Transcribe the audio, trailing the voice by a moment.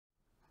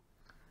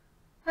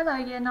Hello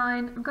Year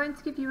 9, I'm going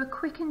to give you a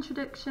quick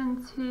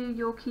introduction to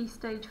your Key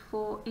Stage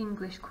 4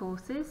 English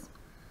courses.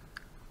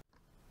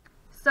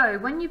 So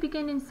when you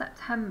begin in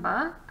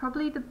September,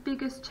 probably the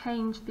biggest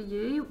change for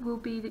you will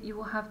be that you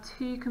will have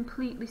two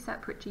completely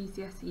separate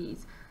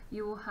GCSEs.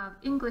 You will have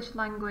English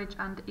Language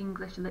and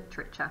English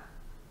Literature.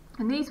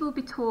 And these will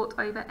be taught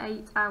over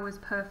 8 hours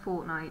per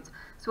fortnight.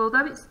 So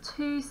although it's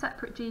two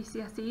separate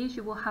GCSEs,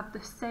 you will have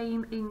the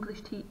same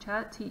English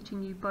teacher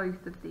teaching you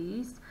both of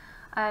these.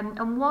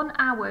 And 1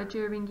 hour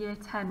during Year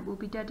 10 will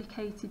be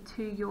dedicated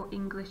to your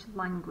English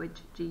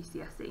Language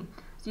GCSE.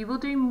 So you will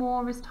do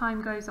more as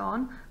time goes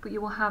on, but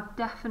you will have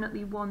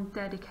definitely one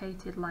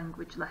dedicated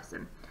language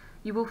lesson.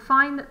 You will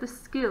find that the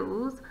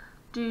skills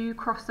do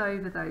cross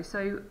over though,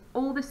 so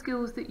all the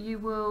skills that you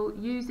will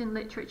use in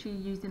literature you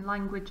use in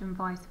language and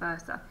vice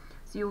versa.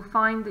 So you'll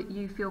find that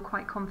you feel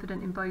quite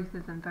confident in both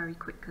of them very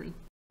quickly.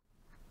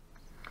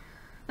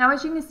 Now,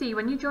 as you can see,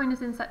 when you join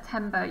us in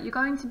September, you're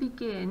going to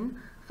begin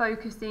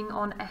focusing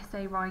on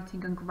essay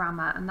writing and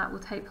grammar, and that will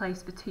take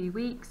place for 2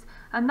 weeks,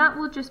 and that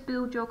will just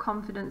build your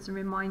confidence and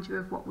remind you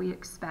of what we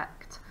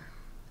expect.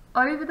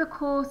 Over the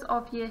course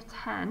of Year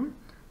 10,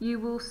 you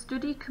will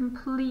study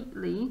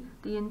completely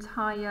the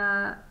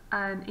entire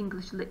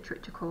English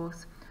Literature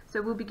course.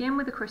 So we'll begin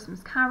with A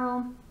Christmas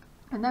Carol,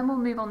 and then we'll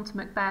move on to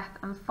Macbeth,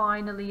 and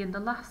finally in the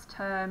last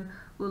term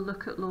we'll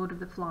look at Lord of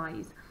the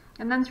Flies.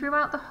 And then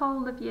throughout the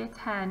whole of Year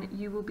 10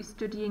 you will be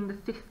studying the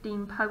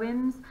 15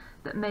 poems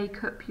that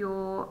make up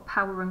your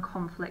Power and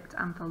Conflict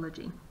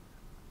anthology.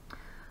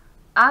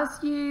 As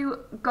you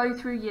go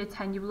through Year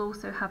 10 you will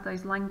also have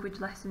those language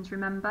lessons,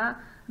 remember,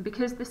 and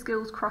because the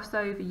skills cross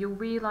over you'll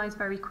realise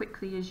very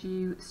quickly as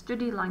you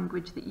study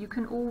language that you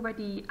can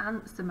already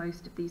answer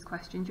most of these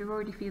questions. You're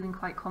already feeling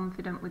quite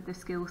confident with the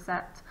skill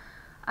set.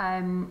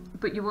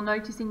 But you will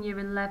notice in Year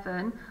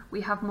 11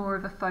 we have more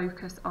of a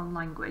focus on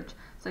language.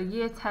 So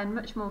Year 10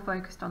 much more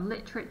focused on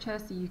literature,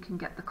 so you can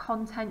get the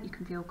content, you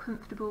can feel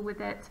comfortable with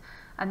it.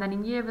 And then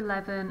in Year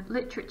 11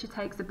 literature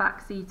takes a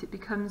back seat, it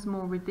becomes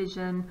more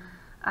revision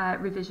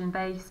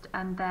based,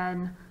 and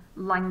then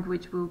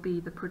language will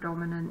be the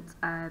predominant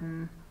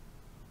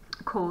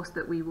course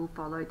that we will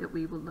follow, that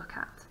we will look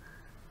at.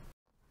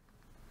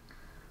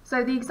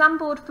 So the exam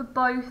board for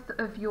both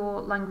of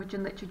your language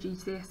and literature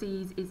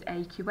GCSEs is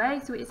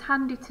AQA, so it's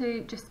handy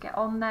to just get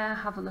on there,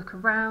 have a look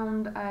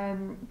around,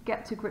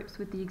 get to grips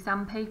with the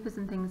exam papers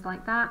and things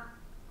like that.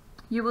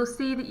 You will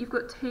see that you've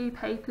got 2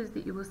 papers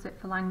that you will sit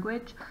for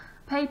language.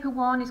 Paper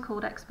 1 is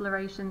called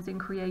Explorations in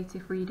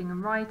Creative Reading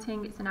and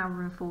Writing. It's 1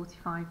 hour and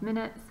 45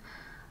 minutes.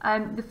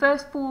 The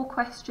first 4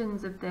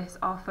 questions of this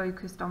are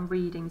focused on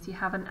reading, so you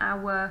have 1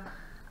 hour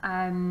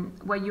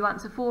where you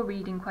answer 4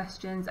 reading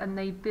questions, and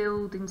they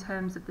build in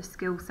terms of the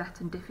skill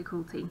set and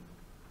difficulty.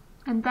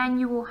 And then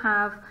you will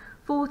have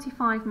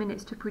 45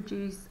 minutes to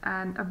produce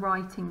a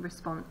writing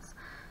response.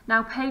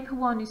 Now paper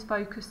 1 is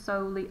focused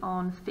solely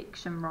on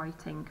fiction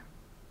writing.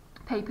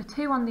 Paper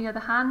 2 on the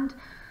other hand,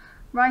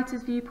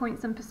 Writers'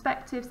 Viewpoints and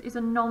Perspectives, is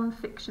a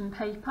non-fiction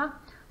paper,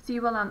 so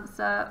you will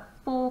answer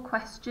 4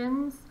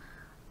 questions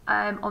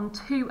on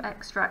 2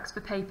 extracts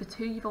for paper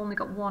 2. You've only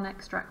got 1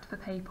 extract for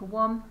paper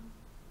 1.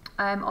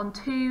 On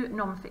 2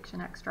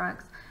 non-fiction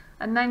extracts,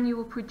 and then you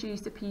will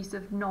produce a piece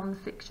of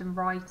non-fiction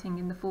writing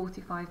in the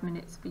 45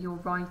 minutes for your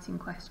writing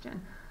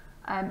question.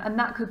 And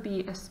that could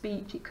be a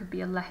speech, it could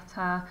be a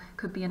letter,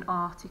 could be an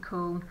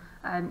article,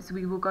 so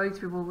we will go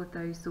through all of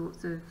those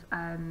sorts of,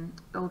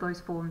 all those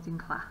forms in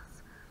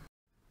class.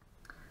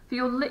 For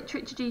your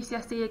literature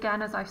GCSE,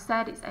 again, as I've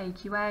said, it's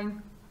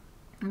AQA.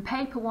 And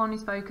paper 1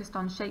 is focused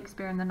on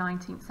Shakespeare and the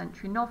 19th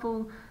century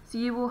novel, so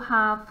you will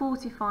have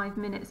 45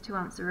 minutes to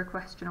answer a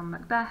question on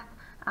Macbeth,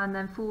 and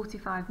then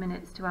 45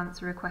 minutes to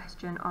answer a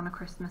question on A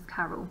Christmas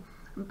Carol.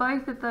 And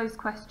both of those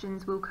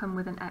questions will come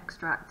with an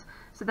extract,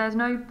 so there's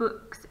no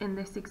books in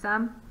this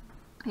exam.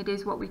 It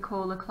is what we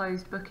call a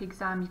closed book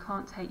exam. You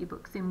can't take your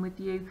books in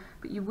with you,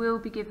 but you will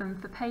be given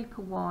for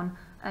paper 1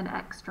 an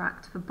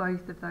extract for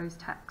both of those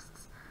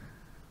texts.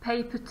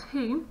 Paper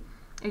 2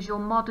 is your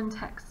modern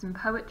texts and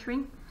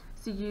poetry.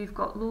 So you've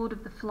got Lord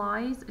of the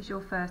Flies as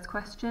your first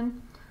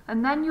question,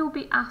 and then you'll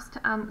be asked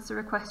to answer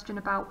a question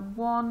about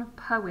 1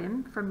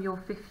 poem from your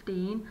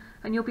 15,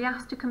 and you'll be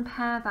asked to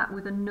compare that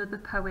with another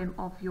poem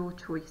of your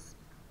choice.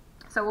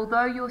 So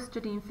although you're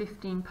studying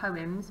 15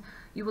 poems,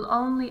 you will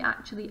only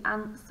actually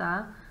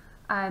answer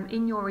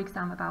in your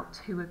exam about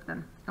 2 of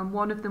them, and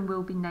 1 of them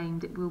will be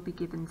named, it will be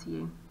given to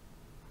you.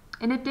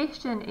 In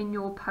addition, in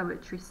your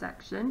poetry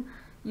section,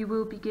 you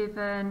will be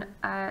given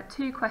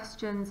 2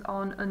 questions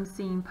on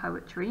unseen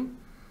poetry,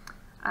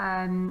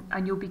 and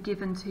you'll be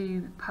given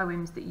 2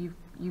 poems that you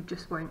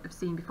just won't have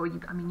seen before.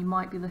 I mean, you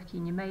might be lucky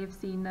and you may have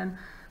seen them,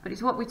 but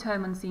it's what we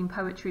term unseen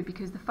poetry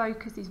because the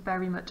focus is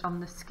very much on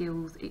the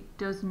skills. It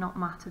does not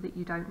matter that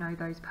you don't know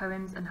those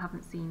poems and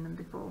haven't seen them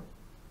before.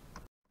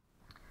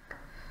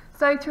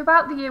 So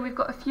throughout the year we've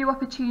got a few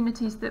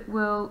opportunities that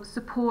will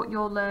support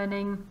your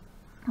learning,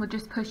 will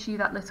just push you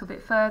that little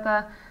bit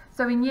further.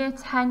 So in year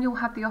 10 you'll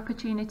have the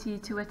opportunity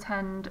to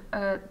attend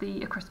A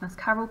Christmas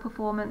Carol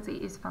performance.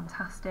 It is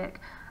fantastic.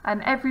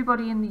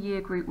 Everybody in the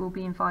year group will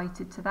be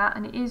invited to that,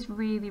 and it is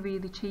really,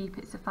 really cheap.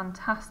 It's a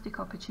fantastic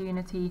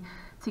opportunity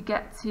to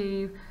get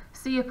to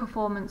see a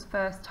performance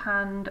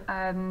firsthand.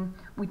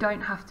 We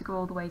don't have to go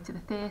all the way to the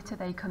theatre,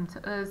 they come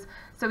to us.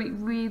 So it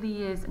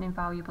really is an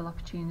invaluable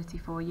opportunity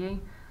for you.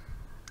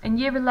 In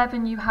year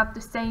 11 you have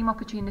the same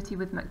opportunity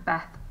with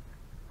Macbeth.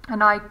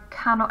 And I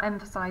cannot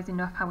emphasise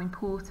enough how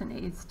important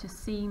it is to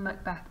see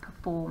Macbeth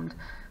performed.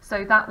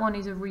 So that one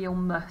is a real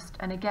must.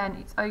 And again,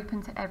 it's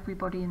open to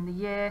everybody in the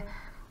year.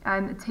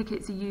 The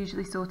tickets are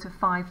usually sort of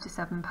 £5 to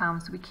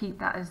 £7, so we keep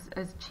that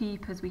as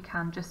cheap as we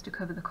can just to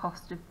cover the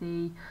cost of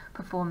the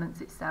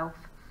performance itself.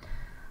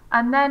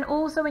 And then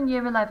also in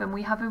year 11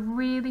 we have a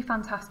really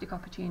fantastic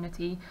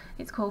opportunity.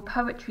 It's called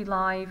Poetry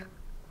Live.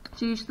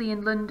 It's usually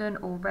in London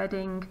or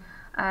Reading,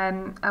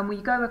 and we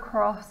go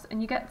across and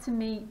you get to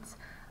meet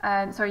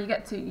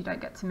you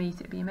don't get to meet,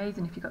 it'd be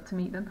amazing if you got to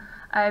meet them.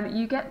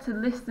 You get to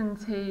listen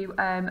to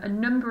a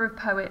number of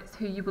poets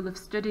who you will have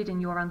studied in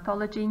your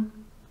anthology.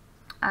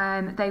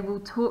 They will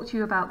talk to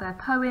you about their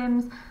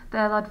poems,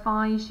 they'll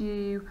advise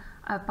you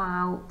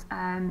about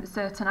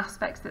certain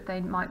aspects that they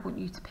might want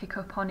you to pick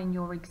up on in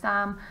your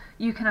exam.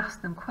 You can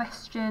ask them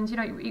questions, you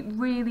know, it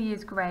really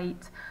is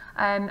great.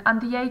 And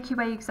the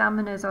AQA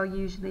examiners are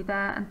usually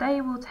there, and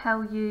they will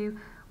tell you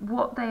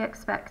what they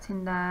expect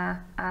in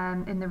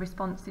the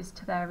responses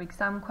to their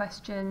exam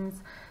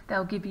questions.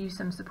 They'll give you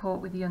some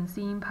support with the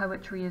unseen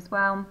poetry as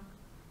well.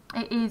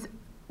 It is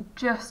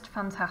just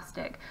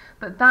fantastic,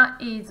 but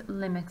that is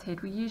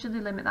limited. We usually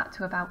limit that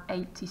to about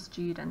 80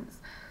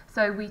 students.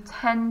 So we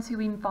tend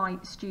to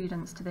invite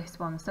students to this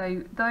one.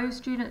 So those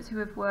students who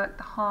have worked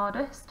the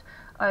hardest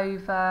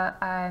over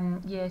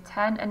year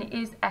 10, and it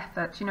is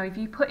effort. You know, if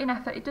you put in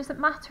effort, it doesn't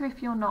matter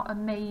if you're not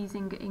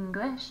amazing at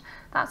English,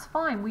 that's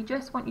fine. We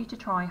just want you to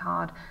try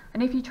hard,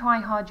 and if you try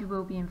hard you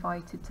will be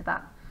invited to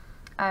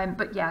that.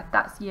 But yeah,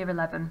 that's year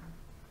 11.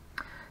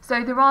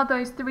 So there are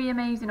those 3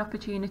 amazing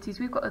opportunities.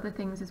 We've got other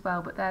things as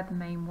well, but they're the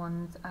main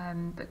ones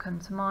that come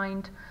to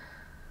mind.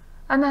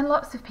 And then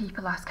lots of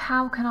people ask,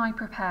 how can I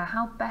prepare?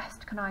 How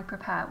best can I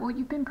prepare? Well,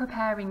 you've been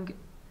preparing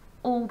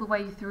all the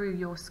way through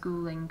your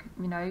schooling,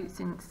 you know,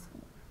 since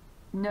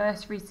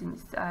nursery,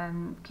 since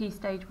Key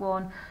Stage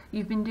 1,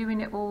 you've been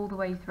doing it all the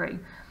way through.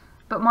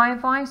 But my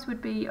advice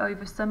would be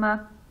over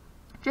summer,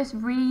 just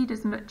read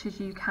as much as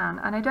you can.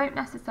 And I don't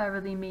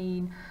necessarily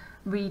mean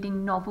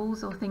reading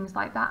novels or things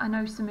like that. I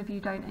know some of you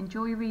don't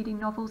enjoy reading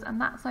novels,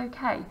 and that's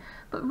okay,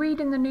 but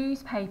reading the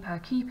newspaper,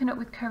 keeping up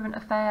with current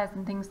affairs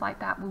and things like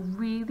that will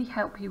really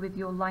help you with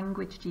your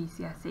language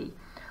GCSE.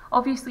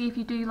 Obviously, if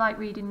you do like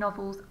reading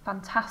novels,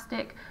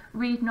 fantastic.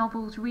 Read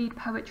novels, read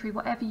poetry,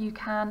 whatever you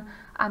can,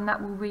 and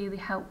that will really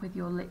help with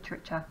your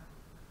literature.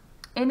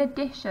 In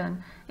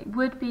addition, it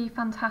would be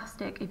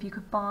fantastic if you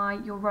could buy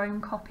your own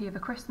copy of A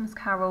Christmas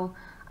Carol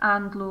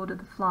and Lord of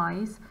the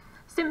Flies,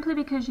 simply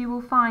because you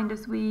will find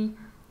as we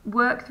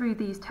work through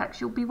these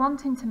texts, you'll be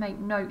wanting to make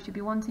notes, you'll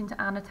be wanting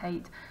to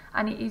annotate,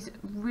 and it is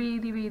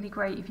really, really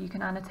great if you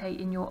can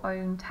annotate in your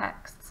own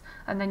texts,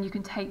 and then you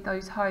can take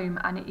those home,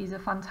 and it is a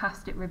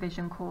fantastic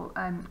revision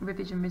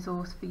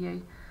resource for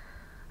you.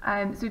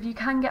 So if you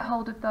can get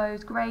hold of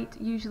those, great.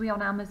 Usually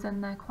on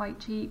Amazon they're quite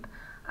cheap,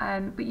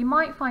 but you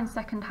might find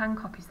second-hand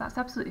copies. That's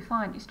absolutely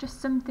fine. It's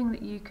just something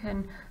that you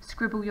can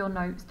scribble your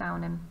notes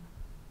down in.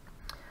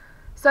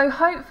 So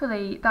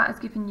hopefully that has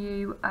given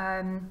you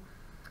an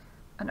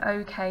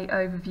okay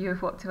overview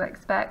of what to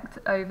expect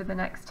over the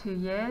next 2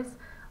 years.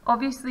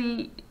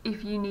 Obviously,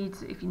 if you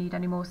need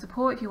any more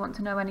support, if you want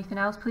to know anything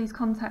else, please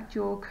contact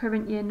your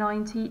current year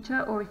 9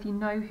 teacher, or if you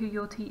know who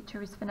your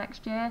teacher is for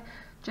next year,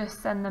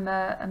 just send them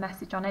a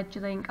message on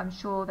Edulink. I'm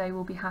sure they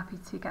will be happy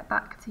to get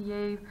back to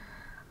you.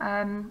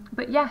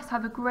 But yes,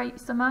 have a great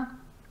summer,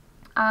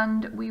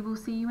 and we will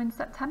see you in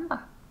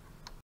September.